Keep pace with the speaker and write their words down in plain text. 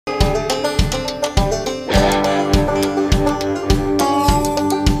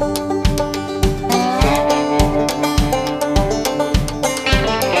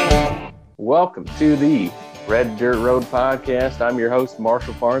welcome to the Red Dirt Road Podcast. I'm your host,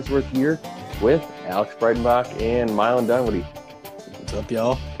 Marshall Farnsworth, here with Alex Breitenbach and Mylan Dunwoody. What's up,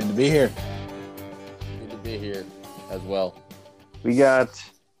 y'all? Good to be here. Good to be here as well. We got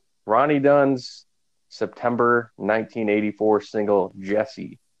Ronnie Dunn's September 1984 single,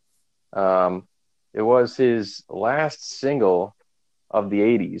 Jessie. It was his last single of the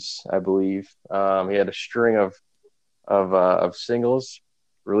 80s, I believe. He had a string of singles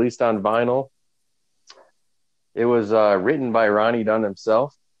released on vinyl. It was written by Ronnie Dunn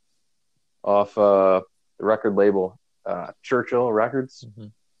himself off the record label Churchill Records.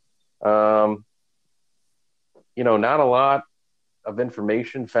 Mm-hmm. Not a lot of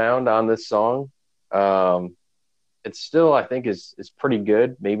information found on this song. It's still, I think, is pretty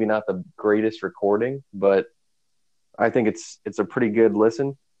good. Maybe not the greatest recording, but I think it's a pretty good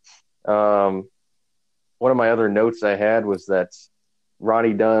listen. One of my other notes I had was that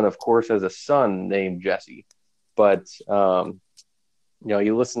Ronnie Dunn, of course, has a son named Jessie, but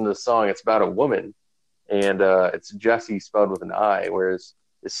you listen to the song, it's about a woman, and it's Jessie spelled with an I, whereas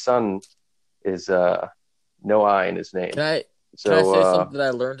his son is no I in his name. Can I say something that I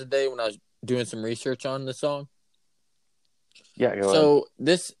learned today when I was doing some research on the song? Yeah, go ahead. So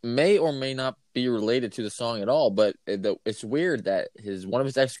this may or may not be related to the song at all, but it's weird that one of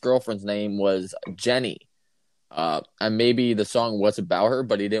his ex-girlfriend's name was Jenny. And maybe the song was about her,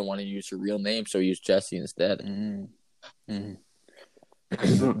 but he didn't want to use her real name, so he used Jessie instead. Mm-hmm.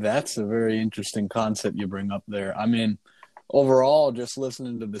 Mm-hmm. That's a very interesting concept you bring up there. I mean, overall, just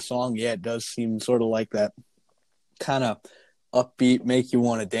listening to the song, yeah, it does seem sort of like that kind of upbeat, make you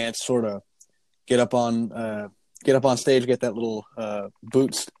want to dance, sort of get up on stage, get that little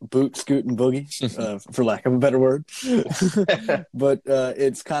boot scoot and boogie, for lack of a better word. But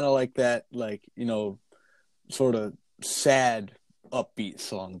it's kind of like that, sort of sad, upbeat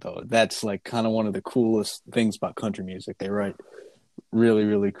song, though. That's like kind of one of the coolest things about country music. They write really,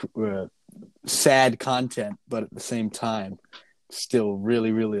 really sad content, but at the same time, still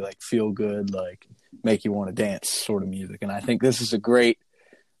really, really like feel good, like make you want to dance sort of music. And I think this is a great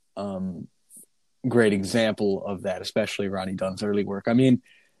example of that, especially Ronnie Dunn's early work. I mean,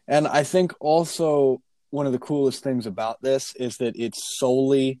 and I think also one of the coolest things about this is that it's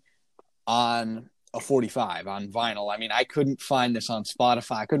solely on a 45 on vinyl. I mean, I couldn't find this on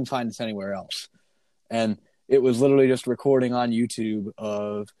Spotify. I couldn't find this anywhere else. And it was literally just a recording on YouTube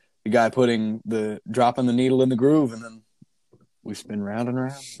of the guy dropping the needle in the groove, and then we spin round and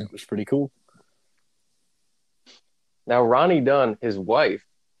round. It was pretty cool. Now, Ronnie Dunn, his wife,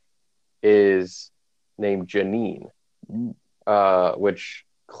 is named Janine, which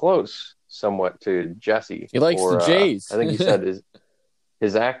close somewhat to Jessie. He likes the J's. I think he said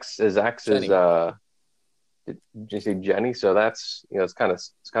his ex is did you say Jenny? So that's it's kind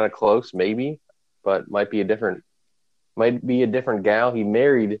of close, maybe, but might be a different gal. He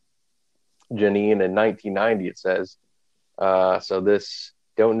married Janine in 1990. It says. So this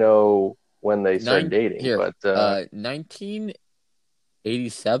don't know when they started dating, but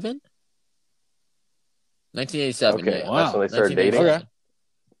 1987. 1987. Okay, yeah. Wow. That's when they started dating. Okay.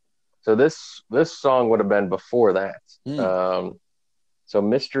 So this song would have been before that. So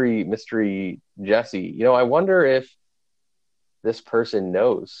mystery Jessie. I wonder if this person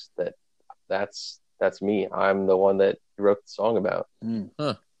knows that that's me. I'm the one that you wrote the song about.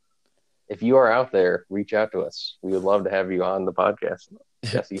 Huh. If you are out there, reach out to us. We would love to have you on the podcast,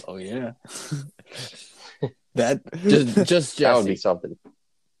 Jessie. Oh yeah. That just Jessie. That would be something.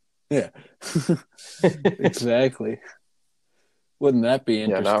 Yeah. Exactly. Wouldn't that be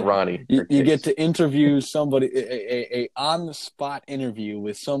interesting? Yeah, not Ronnie. You get to interview somebody, a on-the-spot interview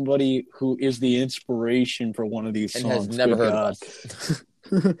with somebody who is the inspiration for one of these songs. And has never heard of us.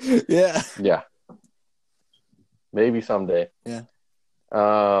 Yeah. Yeah. Maybe someday. Yeah.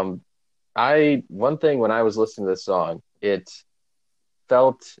 One thing when I was listening to this song, it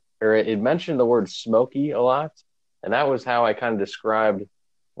mentioned the word smoky a lot, and that was how I kind of described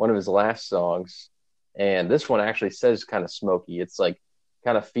one of his last songs. And this one actually says kind of smoky. It's like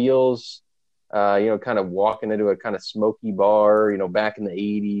kind of feels, kind of walking into a kind of smoky bar, back in the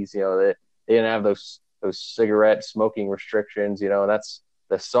 80s, they didn't have those cigarette smoking restrictions, and that's,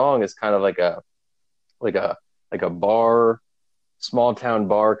 the song is kind of like a bar, small town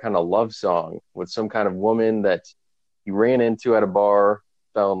bar kind of love song with some kind of woman that you ran into at a bar,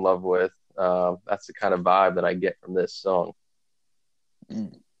 fell in love with. That's the kind of vibe that I get from this song.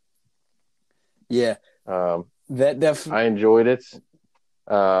 Yeah. I enjoyed it.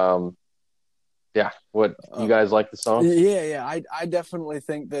 Yeah. What, you guys like the song? Yeah. I definitely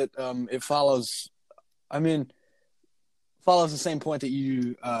think that it follows the same point that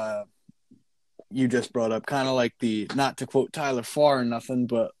you you just brought up, kind of like the, not to quote Tyler Farr or nothing,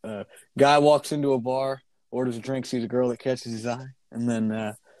 but guy walks into a bar, orders a drink, sees a girl that catches his eye, and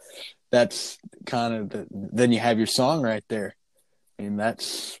then that's kind of then you have your song right there. I mean,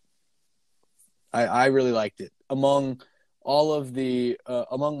 I really liked it. Among all of the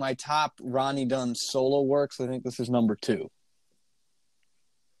among my top Ronnie Dunn solo works, I think this is number 2.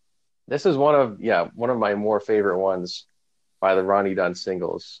 This is one of my more favorite ones by the Ronnie Dunn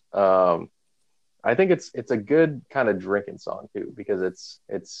singles. I think it's a good kind of drinking song too, because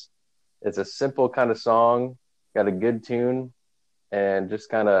it's a simple kind of song, got a good tune, and just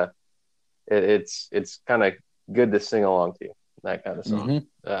kind of it's kind of good to sing along to, that kind of song.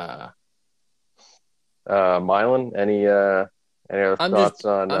 Mylan, any other thoughts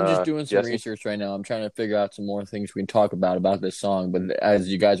on? I'm just doing some Jessie? research right now. I'm trying to figure out some more things we can talk about this song. But as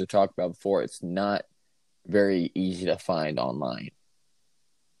you guys have talked about before, it's not very easy to find online.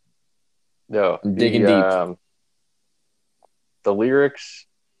 No, I'm digging deep. The lyrics,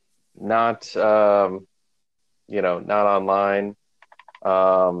 not not online.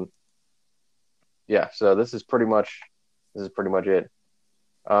 Yeah, so this is pretty much it.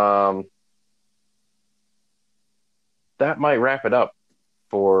 That might wrap it up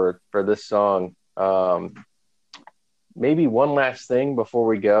for this song. Maybe one last thing before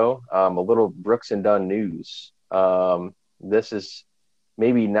we go. A little Brooks and Dunn news. This is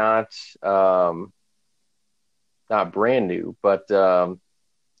maybe not brand new, but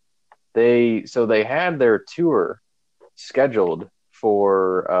they had their tour scheduled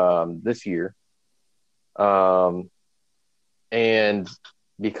for this year, and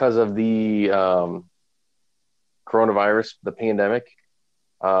because of the coronavirus, the pandemic,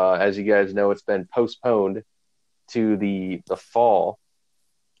 as you guys know, it's been postponed to the fall.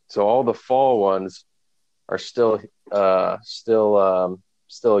 So all the fall ones are still a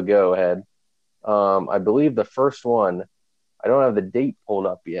go ahead. I believe the first one, I don't have the date pulled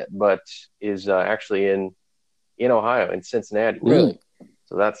up yet, but is actually in Ohio, in Cincinnati. Really?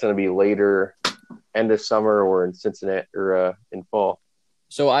 So that's going to be later, end of summer, or in Cincinnati, or in fall.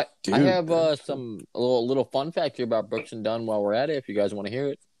 So I have a little fun fact here about Brooks and Dunn while we're at it, if you guys want to hear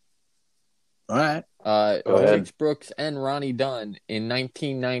it. All right. Go ahead. Alex Brooks and Ronnie Dunn in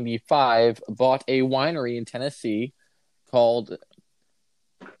 1995 bought a winery in Tennessee called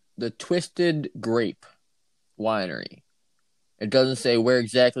the Twisted Grape Winery. It doesn't say where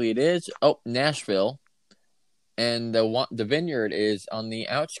exactly it is. Oh, Nashville. And the vineyard is on the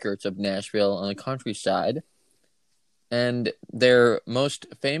outskirts of Nashville on the countryside. And their most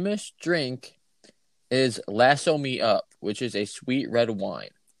famous drink is Lasso Me Up, which is a sweet red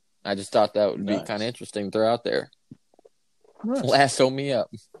wine. I just thought that would be kind of interesting to throw out there. Nice. Lasso Me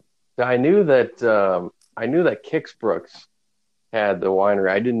Up. I knew that Kix Brooks had the winery.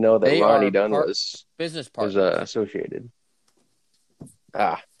 I didn't know that Ronnie Dunn was business partners associated.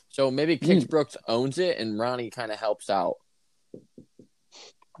 So maybe Kix Brooks owns it and Ronnie kind of helps out.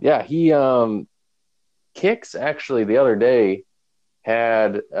 Yeah, he Kix actually the other day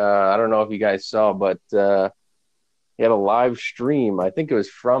had I don't know if you guys saw, but he had a live stream. I think it was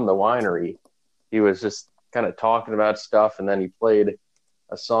from the winery. He was just kind of talking about stuff, and then he played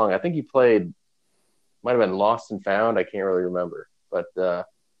a song. I think he might have been Lost and Found. I can't really remember, but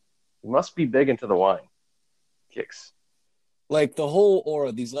he must be big into the wine. Kix. Like the whole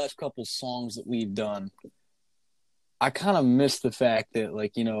aura, these last couple songs that we've done, I kind of miss the fact that,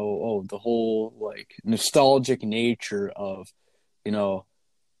 like, the whole, like, nostalgic nature of,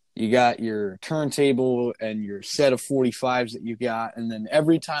 you got your turntable and your set of 45s that you got, and then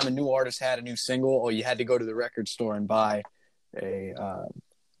every time a new artist had a new single, you had to go to the record store and buy a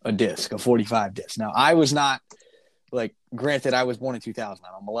disc, a 45 disc. Now, I was not, like, granted, I was born in 2000.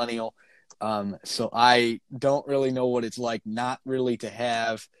 I'm a millennial, so I don't really know what it's like not really to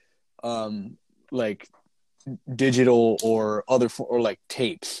have, like, digital or like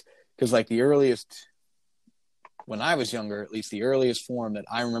tapes, because like the earliest, when I was younger, at least the earliest form that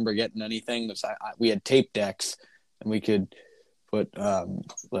I remember getting anything was we had tape decks and we could put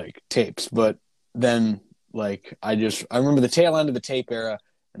like tapes, but then like I remember the tail end of the tape era,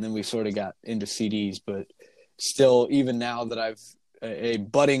 and then we sort of got into CDs. But still, even now that I've a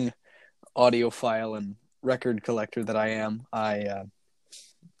budding audiophile and record collector that I am, I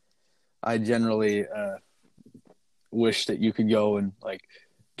generally wish that you could go and like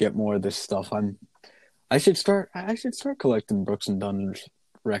get more of this stuff. I should start collecting Brooks and Dunn's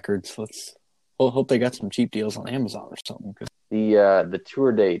records. We'll hope they got some cheap deals on Amazon or something. The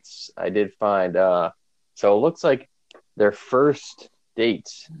tour dates I did find. So it looks like their first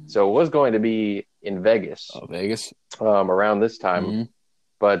dates. So it was going to be in Vegas. Oh, Vegas. Around this time. Mm-hmm.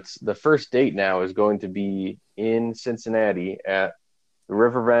 But the first date now is going to be in Cincinnati at the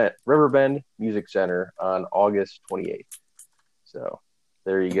Riverbend Music Center on August 28th. So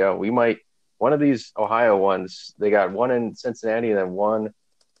there you go. One of these Ohio ones, they got one in Cincinnati and then one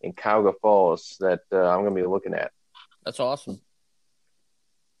in Cuyahoga Falls that I'm going to be looking at. That's awesome.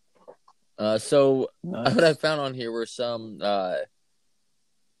 So Nice. what I found on here were some.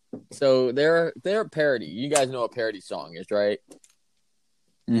 So they're parody. You guys know what a parody song is, right?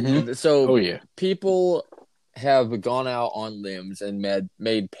 Mm-hmm. So Yeah. people have gone out on limbs and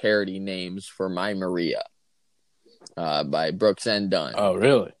made parody names for My Maria, by Brooks and Dunn. Oh,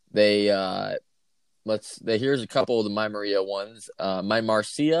 really? They here's a couple of the My Maria ones. My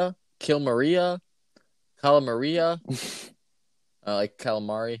Marcia, Kill Maria, Cala Maria, like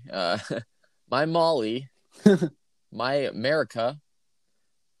calamari. My Molly, My America.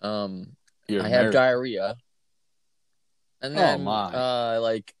 I have diarrhea. And then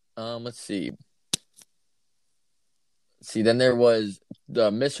let's see. Then there was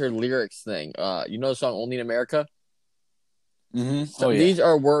the misheard lyrics thing. You know the song Only in America? Mm-hmm. So these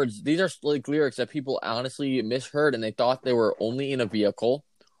are words. These are like lyrics that people honestly misheard, and they thought they were only in a vehicle,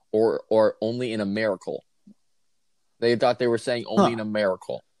 or only in a miracle. They thought they were saying only in a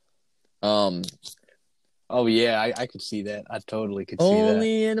miracle. Oh yeah, I could see that. I totally could see that.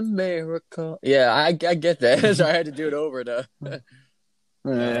 Only in America. Yeah, I get that. So I had to do it over to.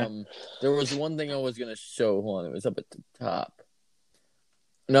 There was one thing I was gonna show. Hold on, it was up at the top.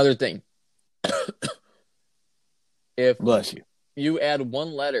 Another thing. If Bless you. You add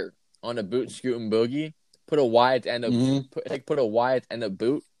one letter on a boot, scoot, and boogie, put a Y at the end of put a Y at the end of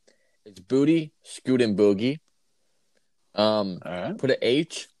boot. It's booty, scoot, and boogie. All right. Put an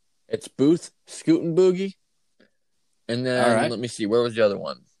H. It's booth, scoot, and boogie. And then let me see, where was the other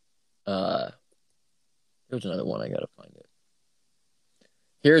one? There was another one. I gotta find it.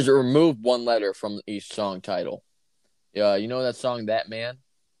 Here's a remove one letter from each song title. You know that song, That Man?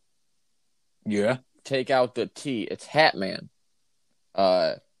 Yeah. Take out the T. It's Hat Man.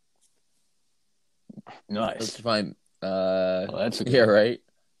 Nice. Let's find. That's a good yeah, right.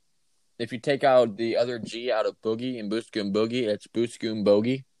 If you take out the other G out of boogie and booscoon boogie, it's booscoon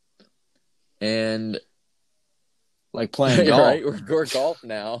bogey. And like playing golf, right? We're golf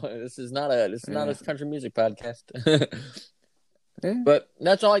now. This is not a country music podcast. Yeah. But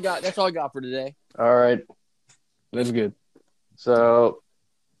that's all I got. That's all I got for today. All right. That's good. So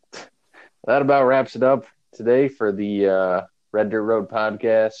that about wraps it up today for the Red Dirt Road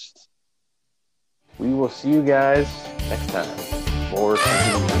podcast. We will see you guys next time. More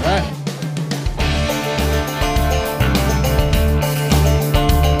country music. All right.